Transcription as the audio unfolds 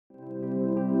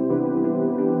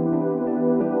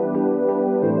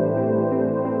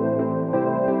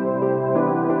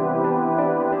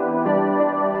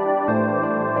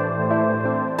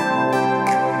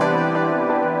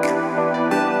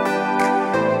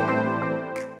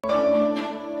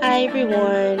Hi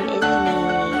everyone, it's me.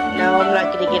 No, I'm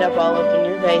not gonna get up all up in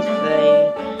your face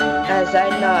today, as I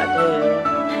not do.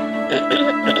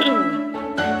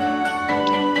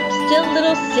 Still a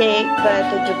little sick, but I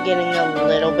think I'm getting a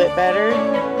little bit better.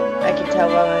 I can tell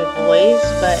by my voice,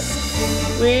 but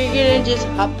we're gonna just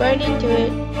hop right into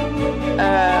it.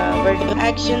 We're doing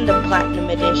Action, the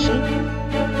Platinum Edition.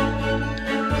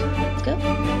 Let's go.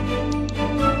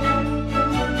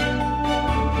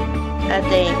 I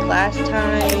think last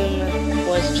time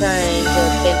was trying to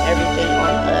pin everything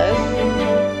on us,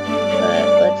 but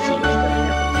let's see what's going to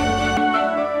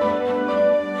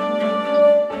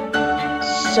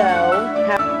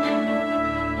happen.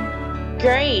 So,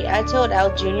 great! I told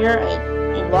Al Jr.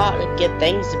 a lot of good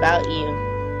things about you.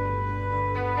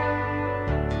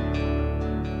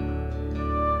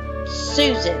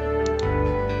 Susan,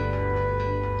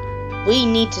 we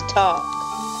need to talk.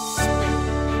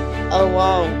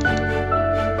 Alone.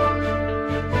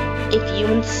 If you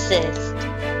insist.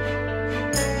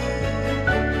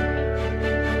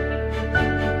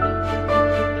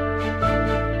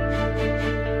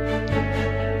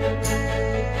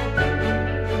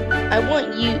 I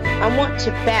want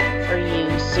to bat for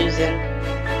you, Susan.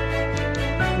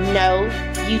 No,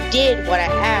 you did what I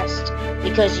asked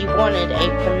because you wanted a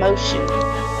promotion.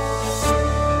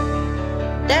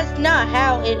 That's not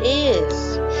how it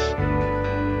is.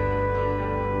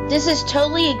 This is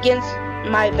totally against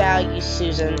my values,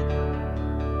 Susan.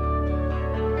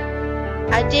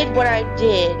 I did what I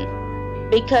did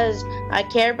because I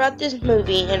care about this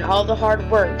movie and all the hard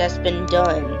work that's been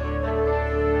done.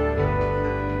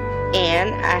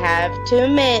 And I have to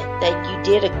admit that you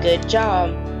did a good job.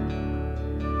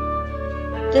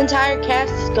 The entire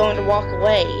cast is going to walk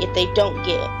away if they don't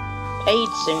get paid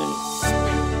soon.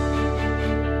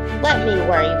 Let me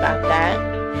worry about that.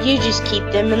 You just keep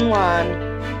them in line.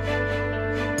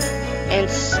 And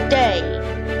stay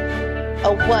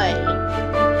away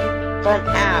from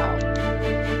Al.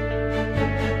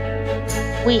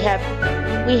 We have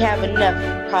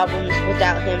enough problems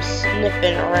without him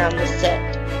sniffing around the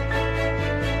set.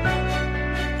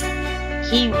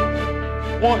 We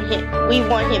want him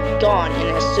gone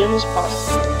and as soon as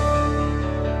possible.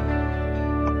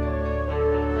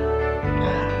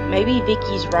 Maybe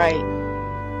Vicky's right.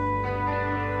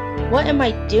 What am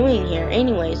I doing here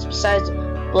anyways besides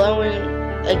blowing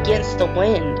against the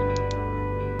wind?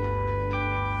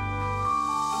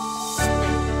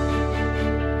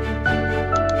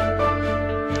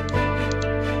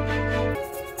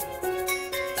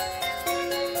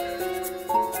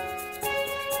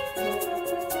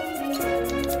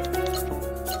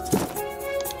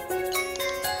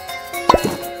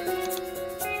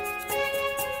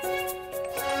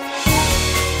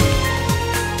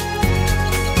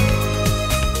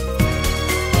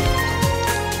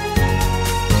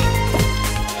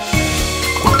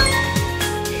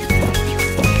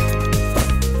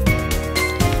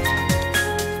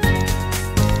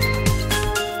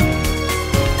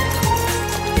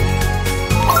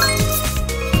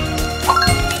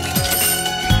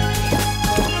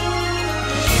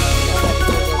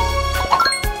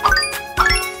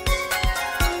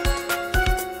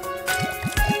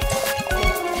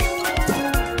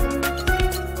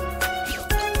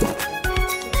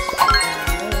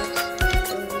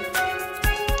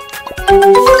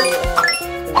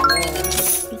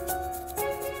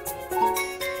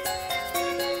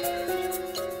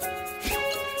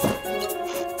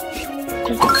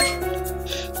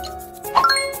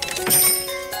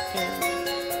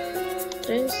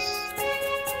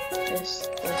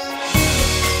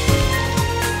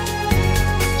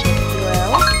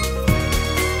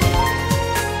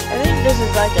 This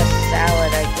is like a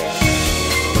salad, I guess.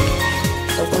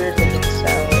 It's a weird looking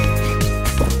salad.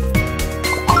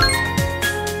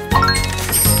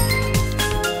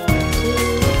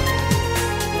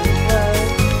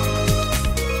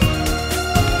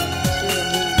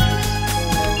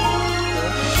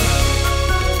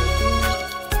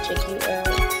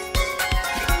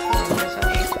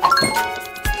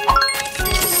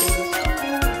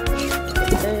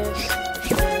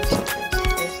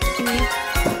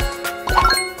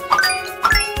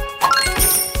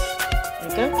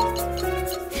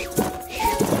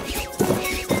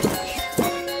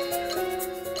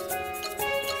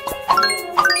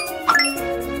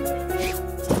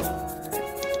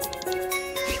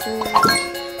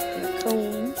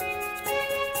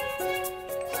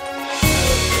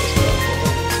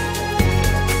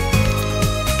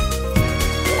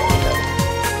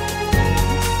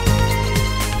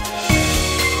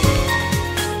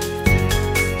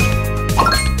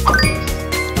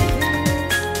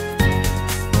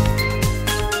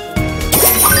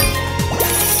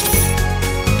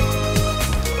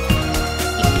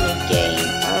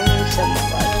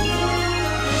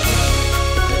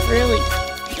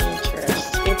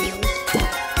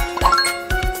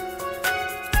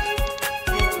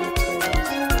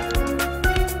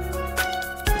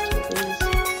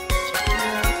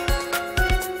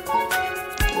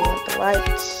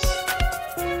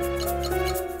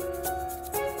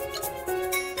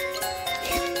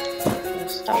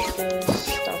 stop this,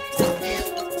 stop this.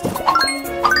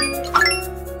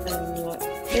 And you want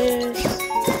this,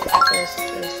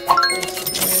 this.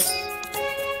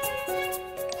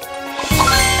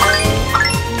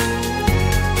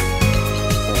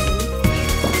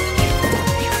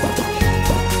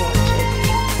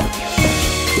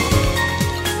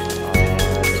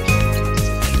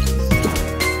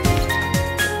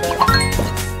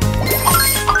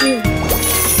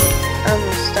 I'm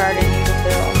starting to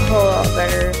feel a whole lot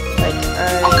better. Like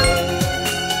I'm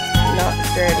not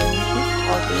dreading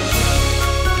talking.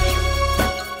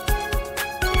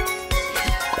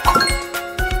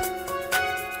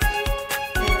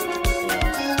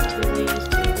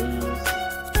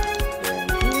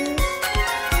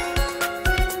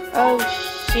 Oh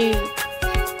shoot,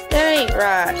 that ain't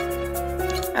right.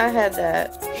 I had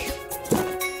that.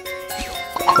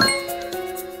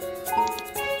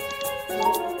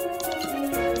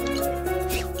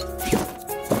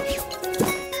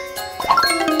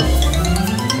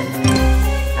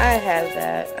 I had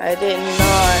that. I did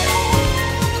not.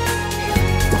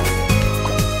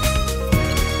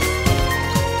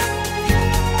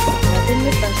 Nothing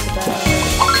to fuss about.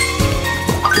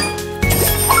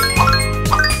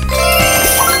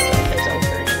 It's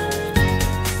over anyways.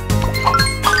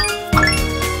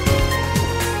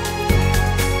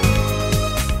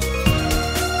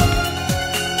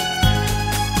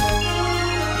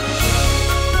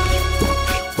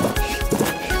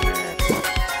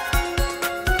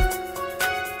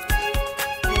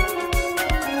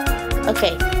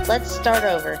 Okay, let's start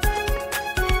over.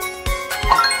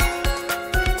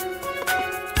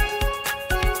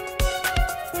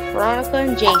 Veronica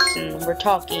and Jason were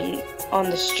talking on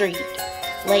the street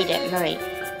late at night.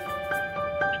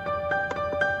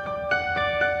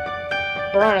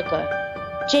 Veronica,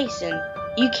 Jason,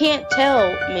 you can't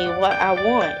tell me what I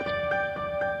want.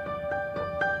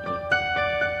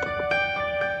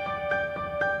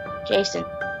 Jason,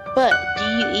 but do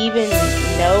you even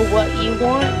know what you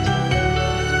want?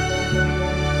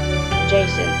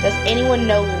 Jason, does anyone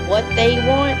know what they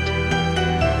want?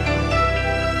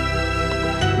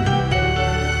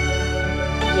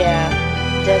 Yeah,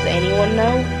 does anyone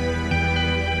know?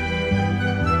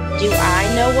 Do I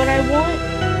know what I want?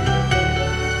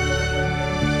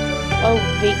 Oh,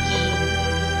 Vicky.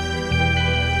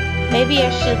 Maybe I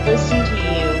should listen to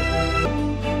you.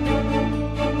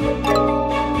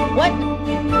 What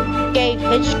gave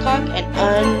Hitchcock an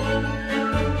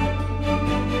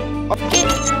orchid?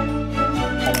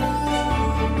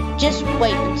 Just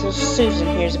wait until Susan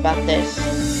hears about this.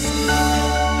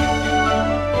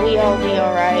 We all be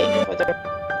alright for the...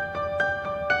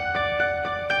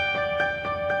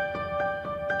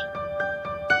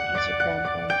 Answer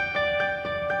Grandpa.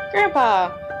 Grandpa,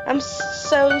 I'm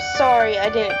so sorry I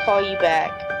didn't call you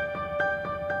back.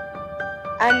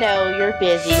 I know you're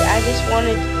busy. I just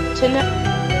wanted to know.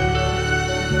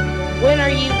 When are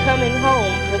you coming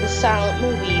home for the silent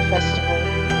movie festival?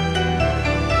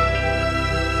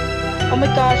 Oh my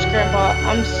gosh, Grandpa,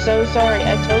 I'm so sorry.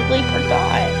 I totally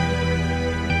forgot.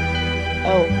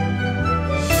 Oh,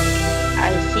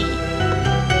 I see.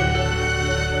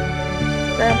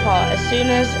 Grandpa, as soon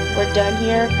as we're done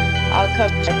here, I'll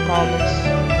come, I promise.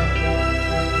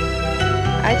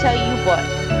 I tell you what,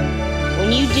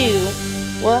 when you do,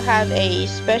 we'll have a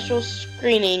special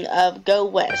screening of Go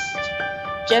West,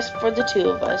 just for the two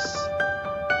of us.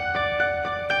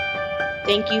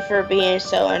 Thank you for being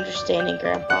so understanding,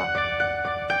 Grandpa.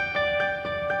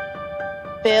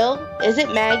 Bill, is it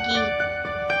Maggie?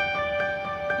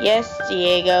 Yes,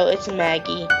 Diego, it's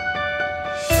Maggie.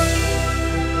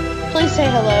 Please say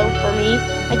hello for me.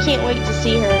 I can't wait to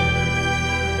see her.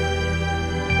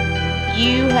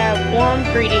 You have warm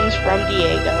greetings from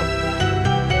Diego.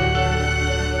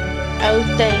 Oh,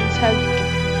 thanks.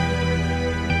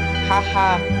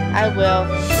 Haha, I will.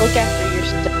 Look after your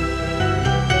stuff.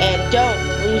 And don't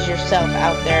lose yourself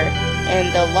out there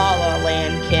in the La La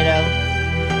Land, kiddo.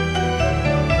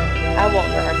 I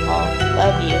won't, Grandpa.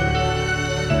 Love you.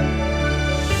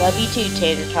 Love you too,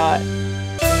 Tater Tot.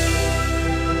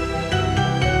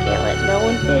 Can't let no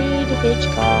one fade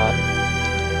Hitchcock.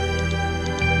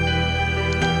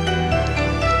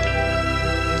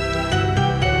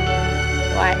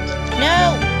 What?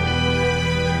 No!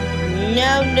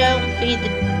 No, don't feed the...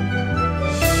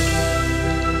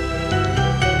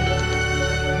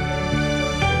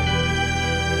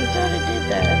 I thought I did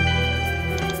that.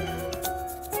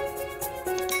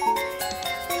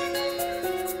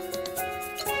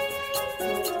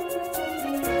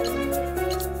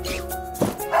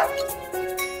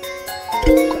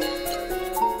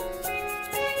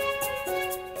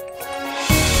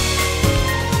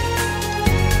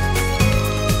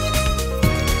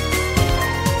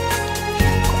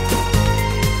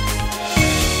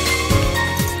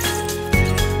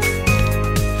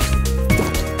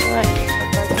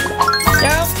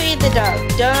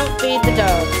 feed the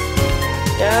dog.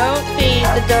 Don't feed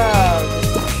the dog.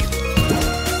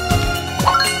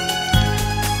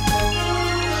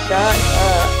 Shut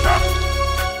up.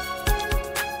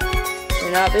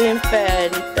 You're not being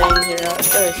fed things you're not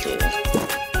supposed to.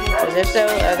 Because if so,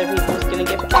 other people's gonna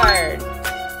get fired.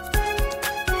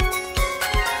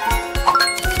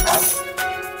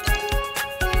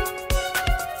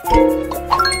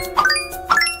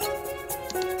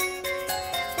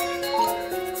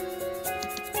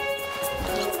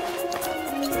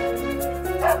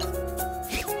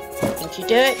 Don't you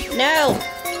do it? No!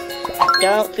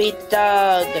 Don't feed the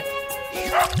dog.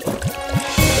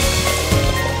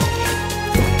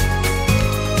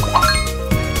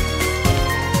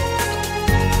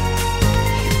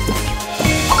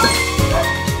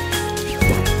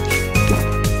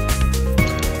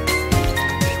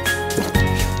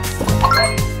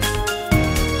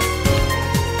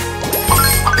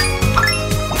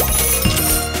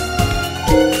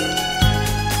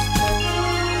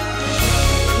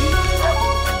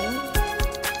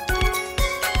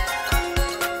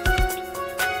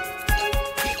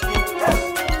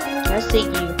 I see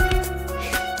you.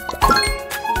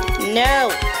 No!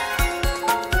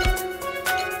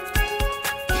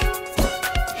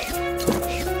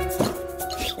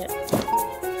 Shit.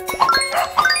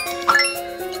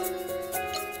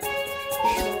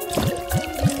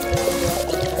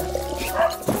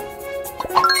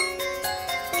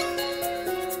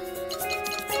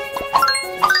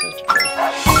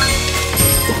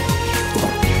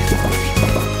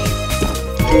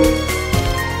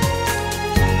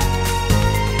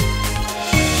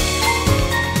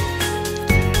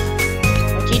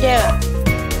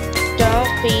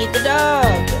 Don't feed the dog.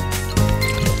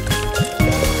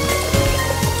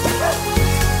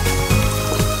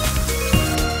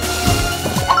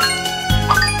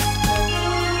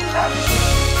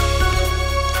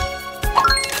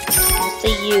 I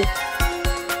see you.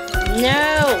 No.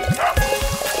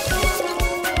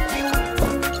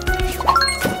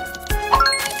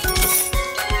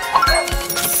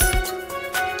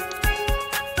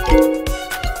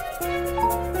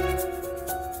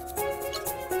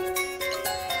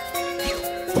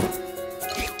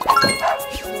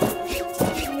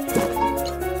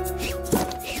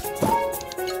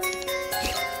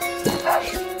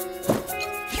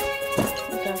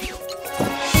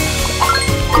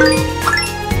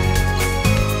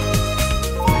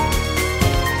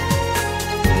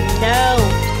 No!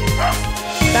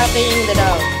 Stop feeding the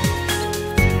dog.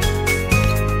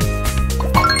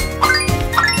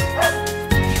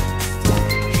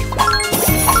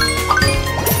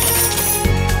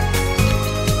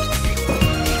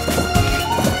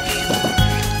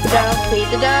 Don't feed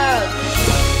the dog.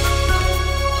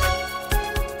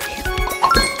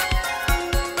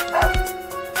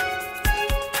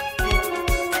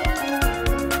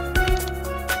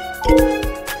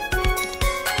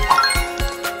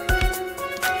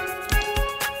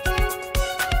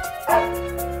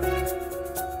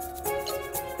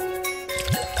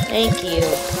 Thank you.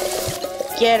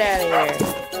 Get out of here.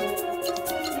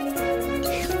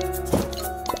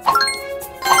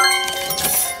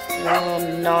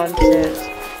 Nonsense.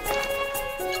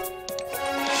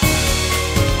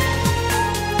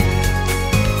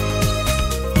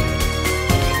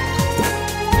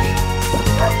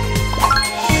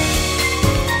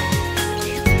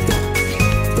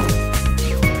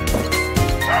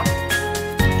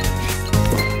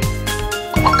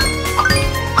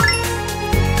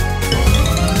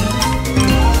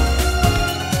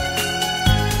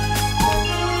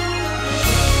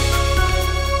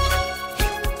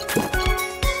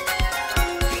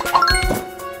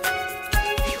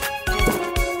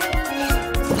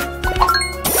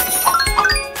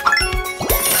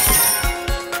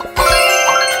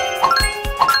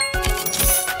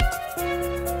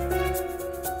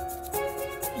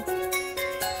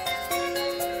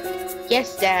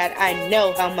 Yes, Dad, I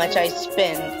know how much I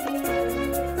spend.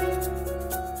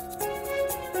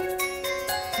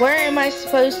 Where am I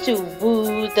supposed to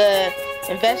woo the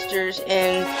investors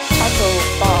in Taco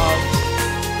Bogs?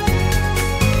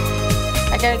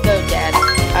 I gotta go, Dad.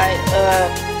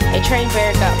 A train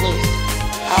bear got loose.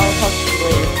 I'll talk to you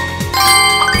later.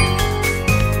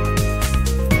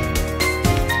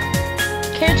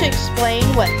 Care to explain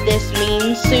what this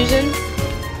means, Susan?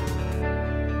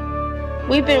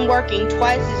 We've been working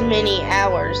twice as many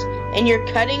hours, and you're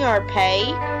cutting our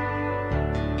pay?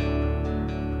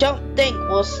 Don't think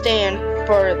we'll stand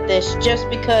for this just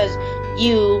because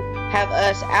you have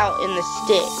us out in the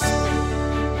sticks.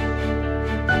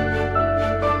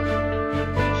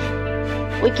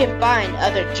 We can find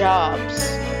other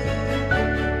jobs.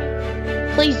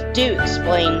 Please do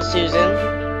explain, Susan.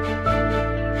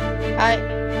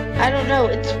 I don't know.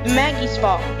 It's Maggie's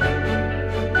fault.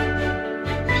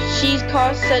 She's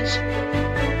caused such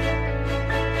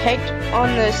heck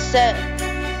on the set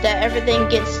that everything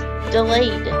gets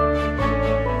delayed.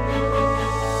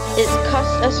 It's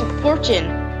cost us a fortune.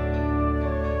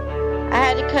 I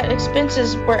had to cut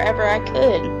expenses wherever I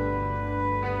could.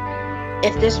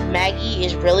 If this Maggie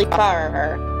is really fire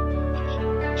her,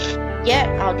 yet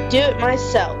I'll do it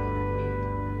myself.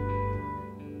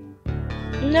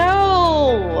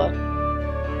 No!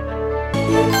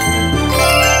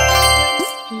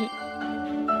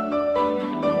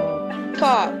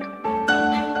 Hitchcock.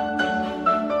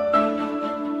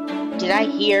 Did I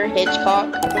hear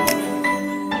Hitchcock?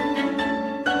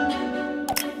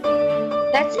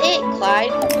 That's it,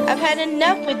 Clyde. I've had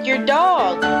enough with your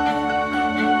dog.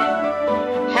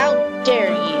 How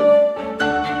dare you?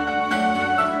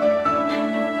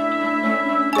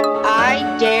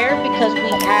 I dare because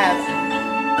we have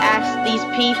asked these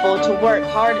people to work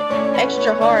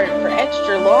extra hard for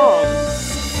extra long.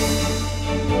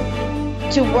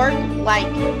 To work like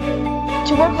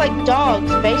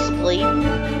dogs, basically.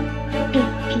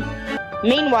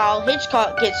 Meanwhile,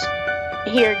 Hitchcock gets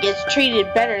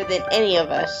treated better than any of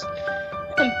us.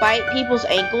 And bite people's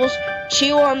ankles,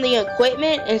 chew on the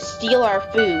equipment, and steal our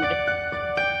food.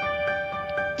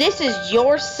 This is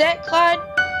your set, Clyde?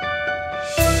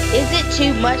 Is it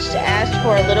too much to ask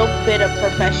for a little bit of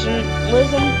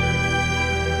professionalism?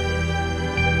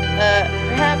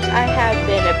 Perhaps I have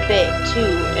been a bit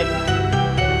too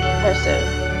impressive.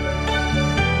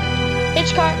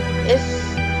 Hitchcock is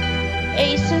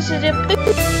a sensitive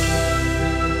food.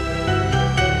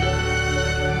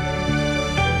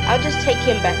 I'll just take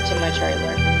him back to my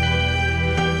trailer.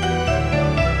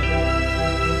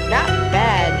 Not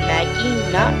bad,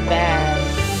 Maggie, not bad.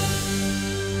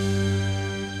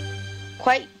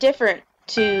 Quite different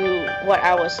to what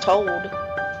I was told.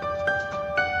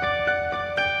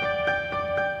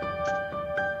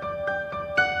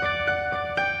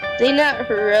 Did they not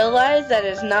realize that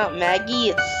it's not Maggie,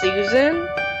 it's Susan?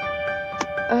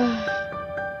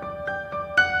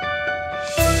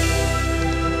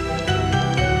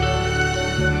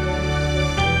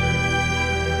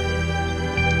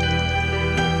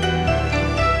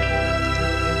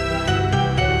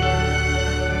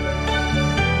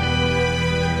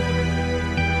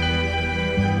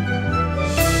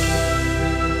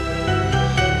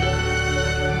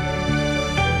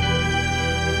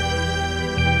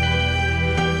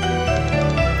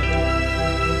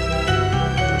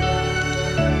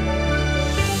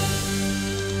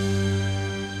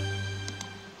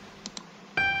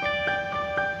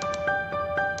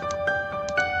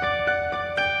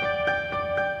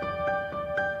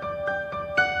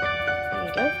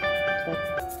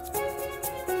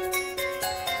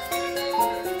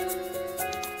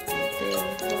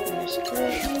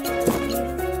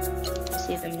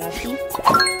 See the monkey? Come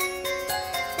on.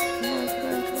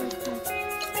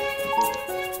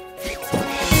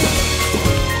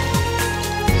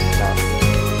 Stop.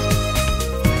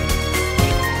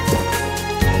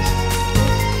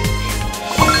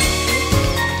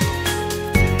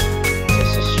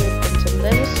 Just a shrimp and some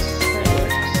lettuce.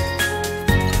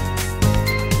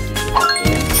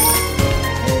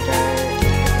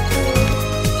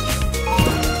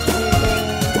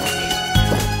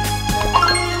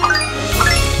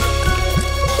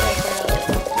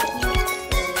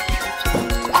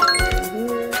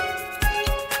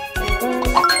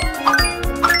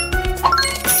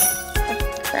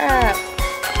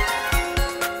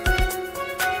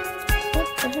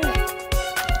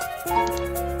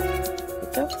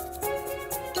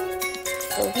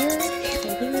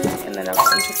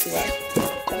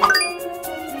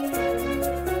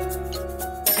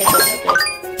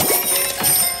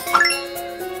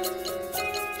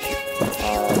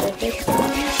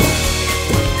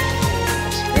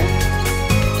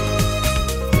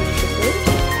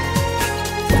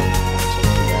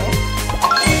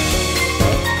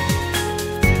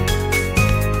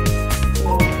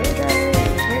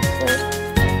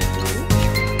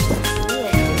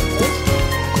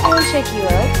 Check you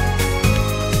out.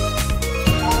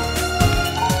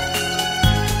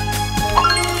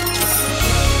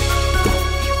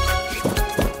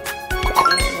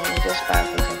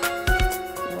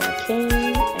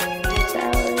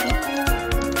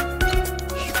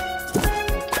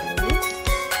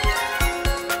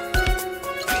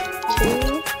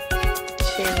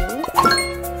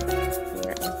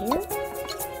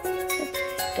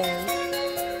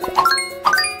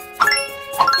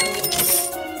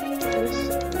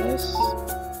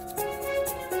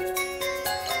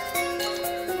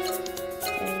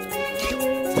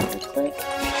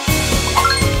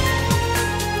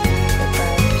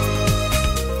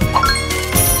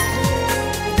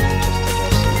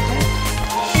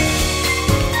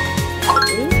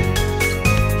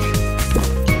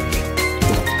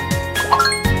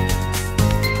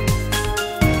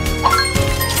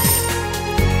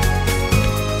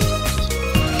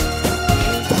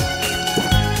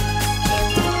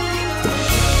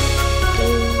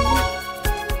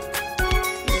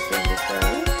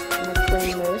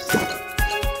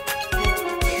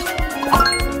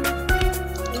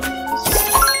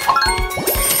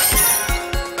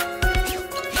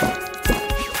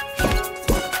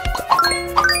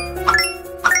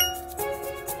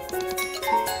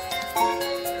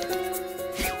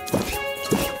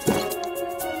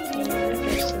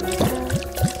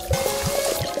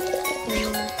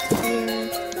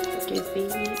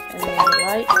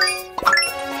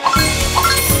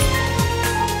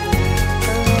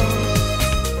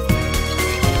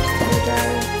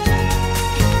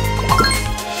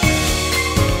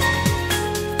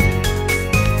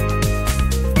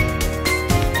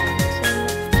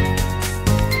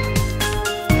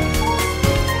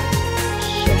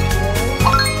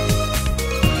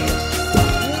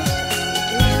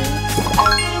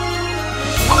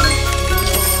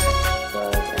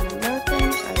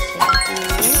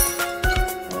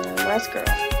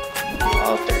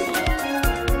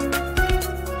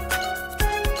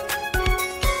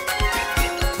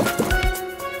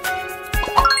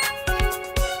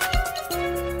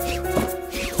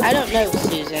 don't know,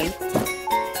 Susan.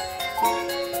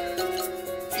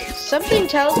 Something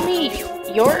tells me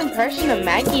your impression of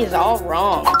Maggie is all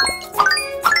wrong.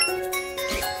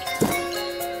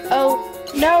 Oh,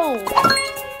 no!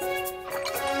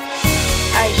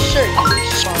 I assure you,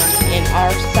 Sean, in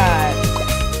our side.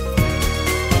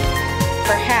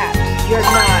 Perhaps you're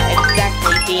not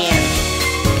exactly being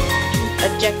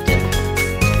objective.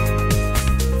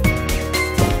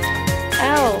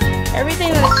 Ow,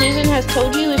 everything that Susan has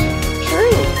told you is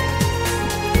true.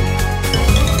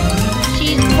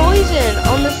 She's poisoned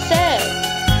on the set.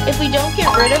 If we don't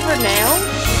get rid of her now,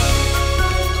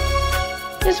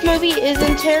 this movie is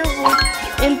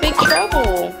in big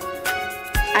trouble.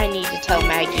 I need to tell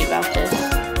Maggie about this.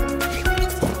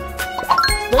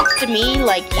 Looks to me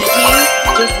like you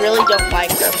two just really don't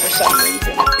like her for some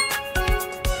reason.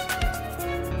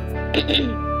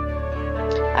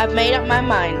 I've made up my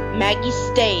mind. Maggie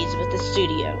stays with the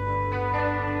studio.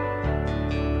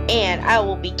 And I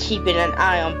will be keeping an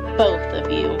eye on both of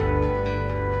you.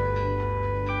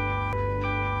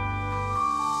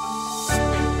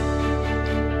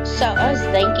 So I was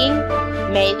thinking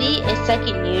maybe a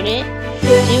second unit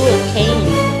could do a cane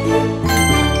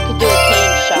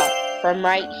shot from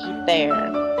right there.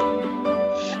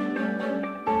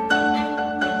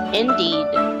 Indeed.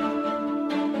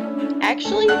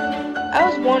 Actually,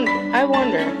 I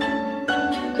wonder,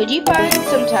 could you find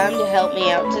some time to help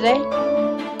me out today?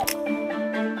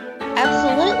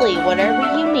 Absolutely,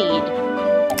 whatever you need.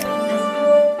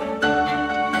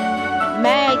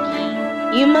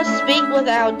 Maggie, you must speak with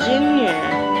Al Jr.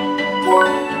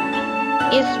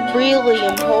 It's really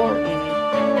important.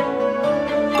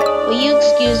 Will you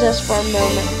excuse us for a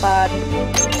moment, Clyde?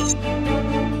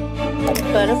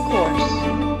 But of course.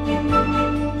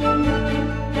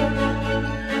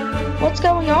 What's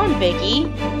going on,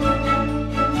 Vicky?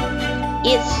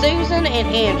 It's Susan and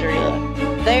Andrea.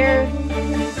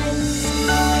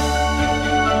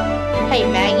 Hey,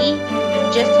 Maggie,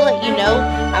 just to let you know,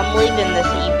 I'm leaving this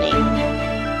evening.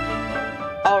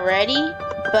 Already?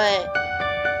 But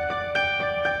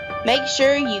make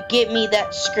sure you get me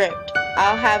that script.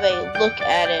 I'll have a look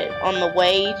at it on the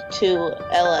way to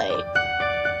LA.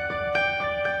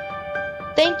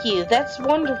 Thank you, that's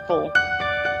wonderful.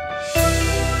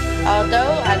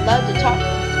 Although I'd love to talk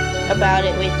about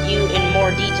it with you in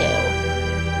more detail.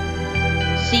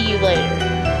 See you later.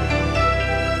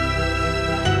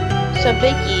 So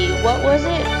Vicky, what was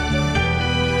it?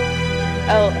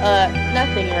 Oh,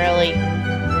 nothing really.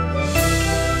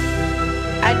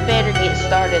 I'd better get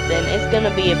started then. It's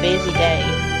gonna be a busy day.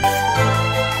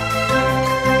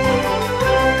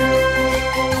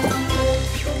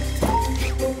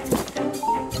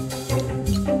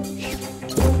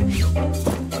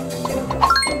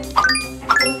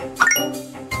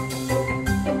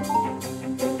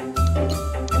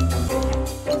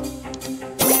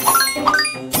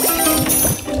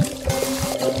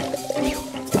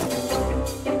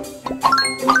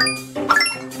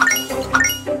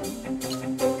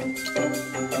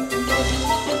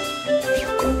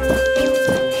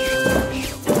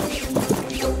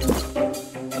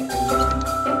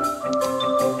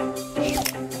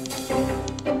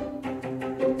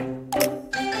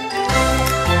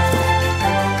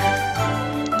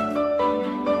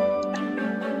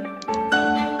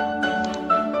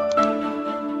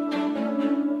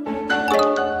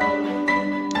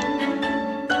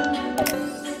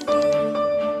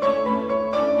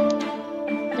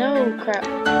 Crap.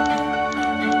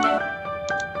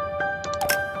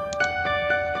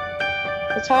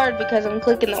 It's hard because I'm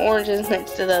clicking the oranges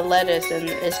next to the lettuce and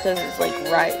it's because it's like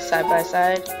right side by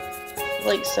side.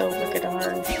 Like so wicked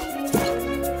hard.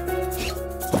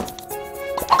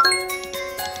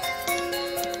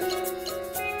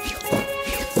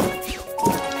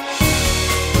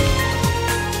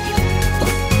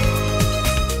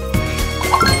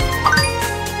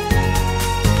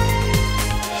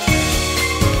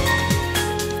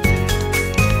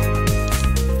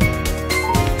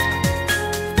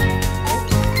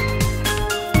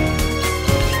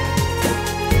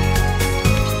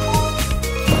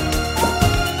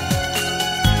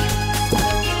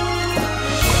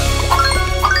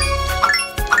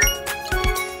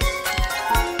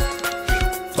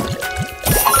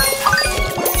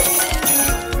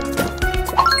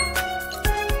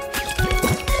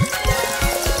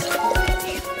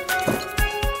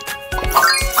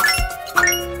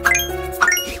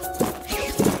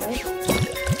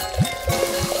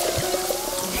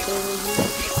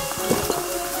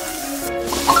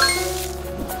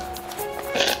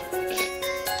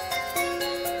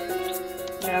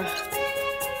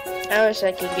 I wish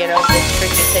I could get over this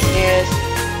freaking sickness.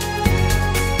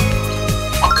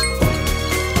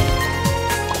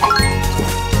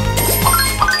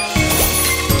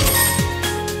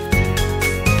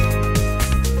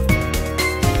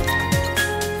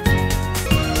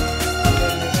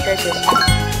 use this one.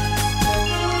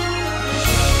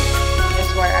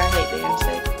 That's why I hate being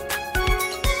sick.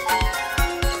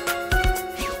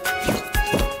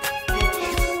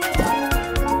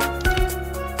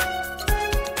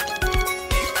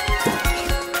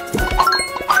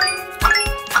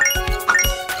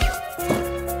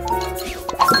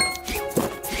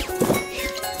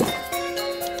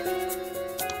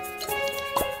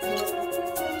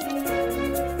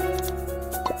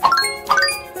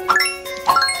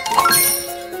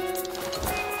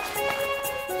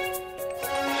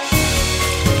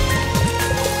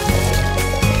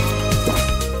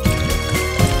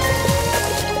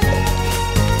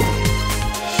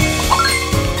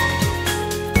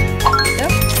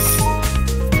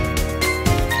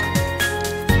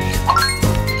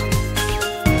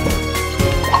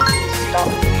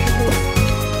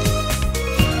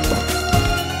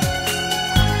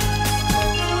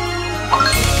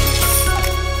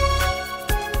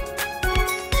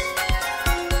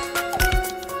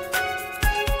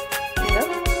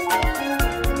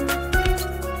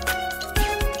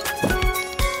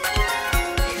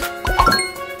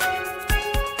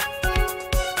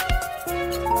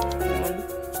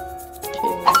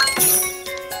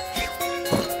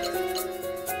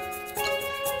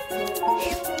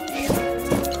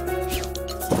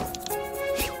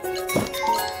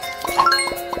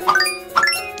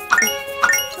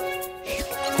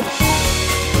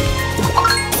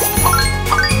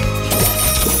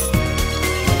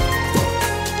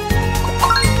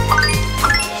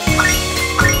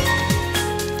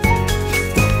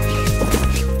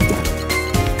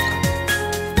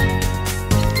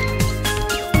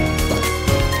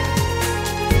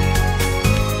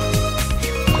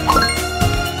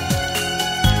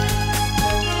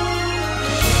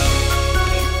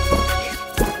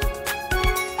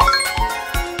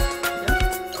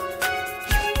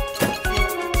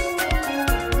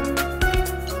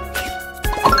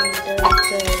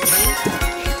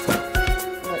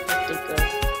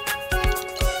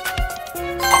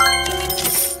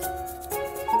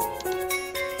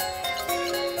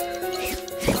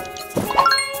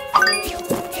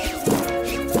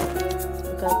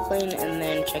 And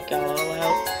then check y'all all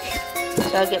out.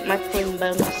 So I'll get my clean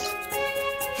bonus.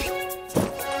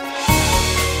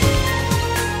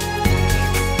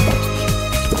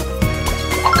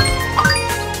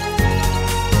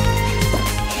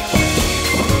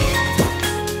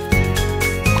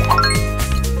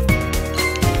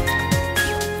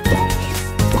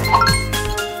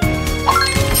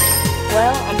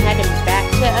 Well, I'm heading back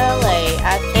to LA.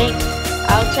 I think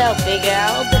I'll tell Big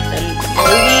Al that the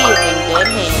movie is in good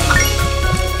hands.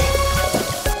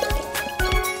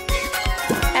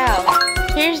 Al,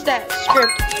 here's that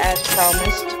script as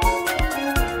promised.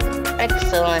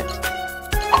 Excellent.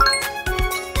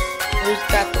 Who's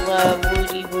got the love,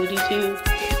 Woody Woody too?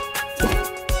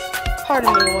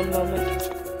 Pardon me one moment.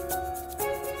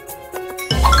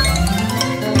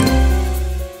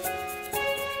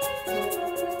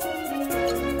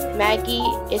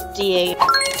 Maggie, it's Diego.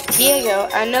 Diego,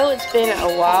 I know it's been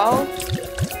a while,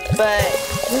 but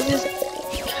this is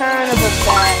kind of a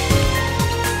bad.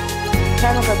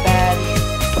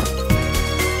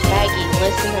 Maggie,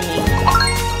 listen to me.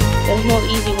 There's no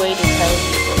easy way to tell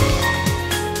you this.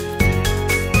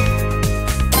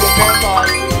 Your grandpa,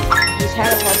 he's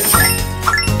had a heart attack.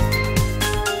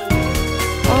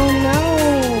 Oh no.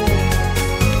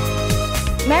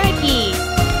 Maggie!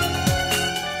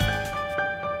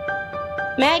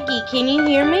 Maggie, can you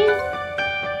hear me?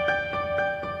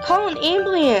 Call an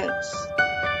ambulance.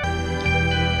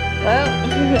 Well,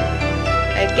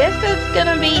 I guess that's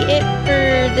gonna be it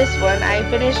for this one. I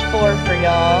finished 4 for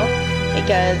y'all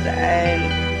because I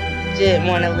didn't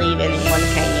want to leave anyone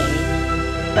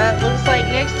hanging. But looks like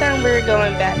next time we're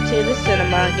going back to the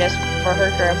cinema, I guess, for her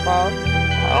grandpa.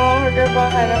 Oh, her grandpa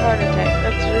had a heart attack.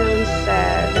 That's really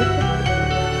sad.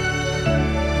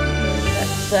 That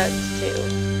sucks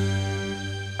too.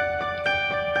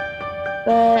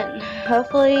 But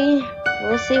hopefully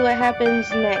we'll see what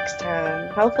happens next time.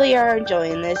 Hopefully you are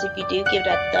enjoying this. If you do, give it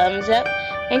a thumbs up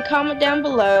and comment down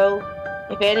below.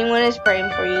 If anyone is praying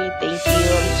for you, thank you.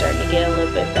 I'm starting to get a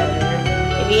little bit better.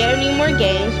 If you have any more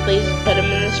games, please put them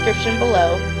in the description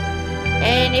below.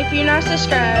 And if you're not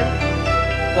subscribed,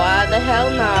 why the hell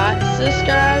not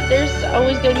subscribe? There's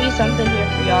always going to be something here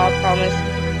for y'all, I promise.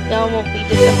 Y'all won't be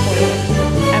disappointed.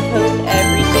 I post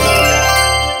every single day.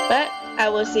 But I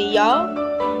will see y'all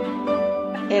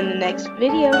in the next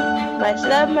video. Much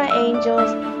love, my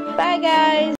angels. Bye,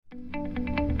 guys.